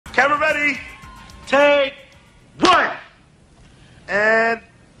Camera ready. Take one. And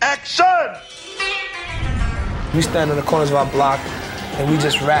action. We stand on the corners of our block and we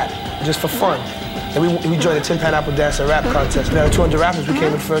just rap, just for fun. And we joined the Tin Pineapple Dance and Rap Contest. And out of 200 rappers, we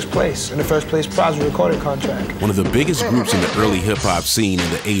came in first place. And the first place prize was a recording contract. One of the biggest groups in the early hip-hop scene in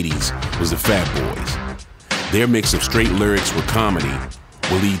the 80s was the Fat Boys. Their mix of straight lyrics with comedy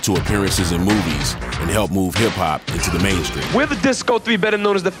will lead to appearances in movies and help move hip-hop into the mainstream. We're the Disco 3, better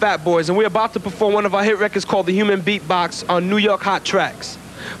known as the Fat Boys, and we're about to perform one of our hit records called The Human Beatbox on New York Hot Tracks.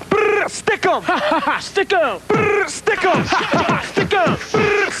 Brr, stick 'em! Stick 'em! Brr, stick 'em! Stick 'em!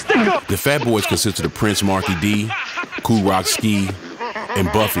 Brr, stick 'em! The Fat Boys consisted of Prince Marky D, Kool Rock Ski,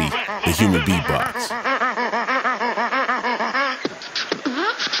 and Buffy, the Human Beatbox.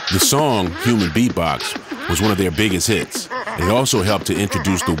 The song, Human Beatbox, was one of their biggest hits, and it also helped to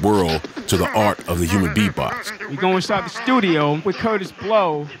introduce the world to the art of the human beatbox. We go inside the studio with Curtis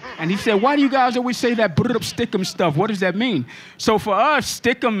Blow, and he said, why do you guys always say that stick 'em stuff? What does that mean? So for us,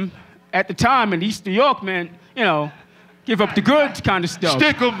 stick 'em at the time in East New York meant, you know, give up the goods kind of stuff.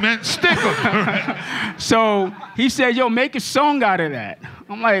 Stick 'em meant stick 'em. So he said, yo, make a song out of that.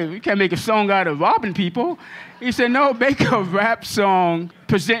 I'm like, we can't make a song out of robbing people. He said, no, make a rap song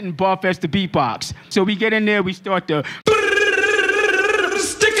presenting Buff as the beatbox. So we get in there, we start to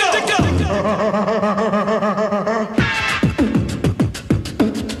stick 'em.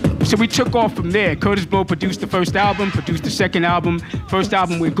 So we took off from there. Curtis Blow produced the first album, produced the second album. First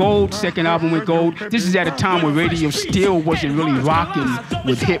album with gold, second album with gold. This is at a time where radio still wasn't really rocking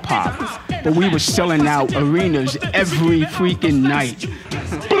with hip hop. But we were selling out arenas every freaking night.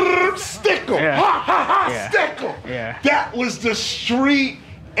 Stick 'em. Yeah. Ha ha ha, Yeah. stick 'em. Yeah. That was the street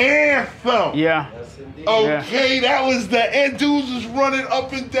anthem. Yeah. Okay, that was the end. Dudes was running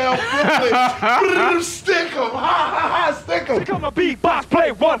up and down Brooklyn. Stick 'em. Ha ha ha, stick 'em. Come on, beatbox,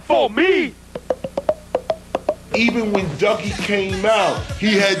 play one for me. Even when Dougie came out,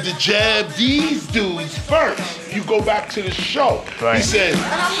 he had to jab these dudes first. You go back to the show. Right. He said, And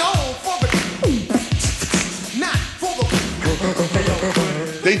I'm known for the not for the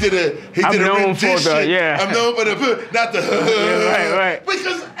they did a rendition. For the, yeah. I'm known for the not the Yeah, right.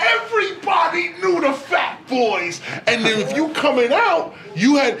 Because everybody knew the Fat Boys. And then if you coming out,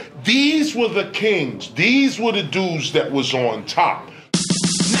 you had these were the kings. These were the dudes that was on top.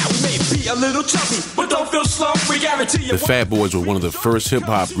 Now we may be a little chubby, but don't feel slow. We guarantee you. The Fat Boys were one of the first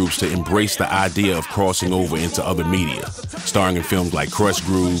hip-hop groups to embrace the idea of crossing over into other media, starring in films like Crush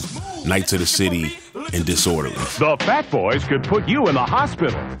Groove, Nights of the City, and Disorderlies. The Fat Boys could put you in the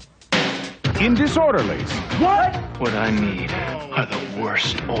hospital. In Disorderlies. What? What I need are the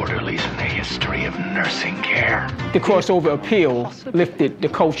worst orderlies in the history of nursing care. The crossover appeal lifted the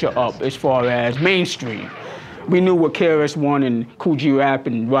culture up as far as mainstream. We knew what KRS-One and Kool G Rap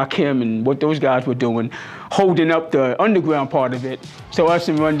and Rakim and what those guys were doing, holding up the underground part of it. So us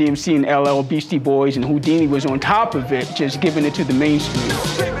and Run DMC and LL, Beastie Boys, and Houdini was on top of it, just giving it to the mainstream.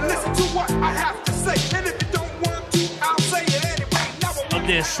 Listen to what I have to say, and if you don't want to, I'll say it anyway. Of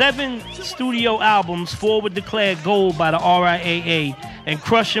their 7 studio albums, 4 were declared gold by the RIAA, and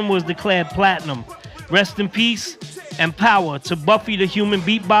Crushing was declared platinum. Rest in peace and power to Buffy the Human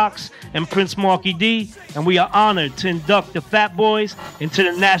Beatbox and Prince Marky D, and we are honored to induct the Fat Boys into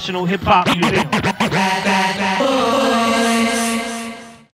the National Hip Hop Museum.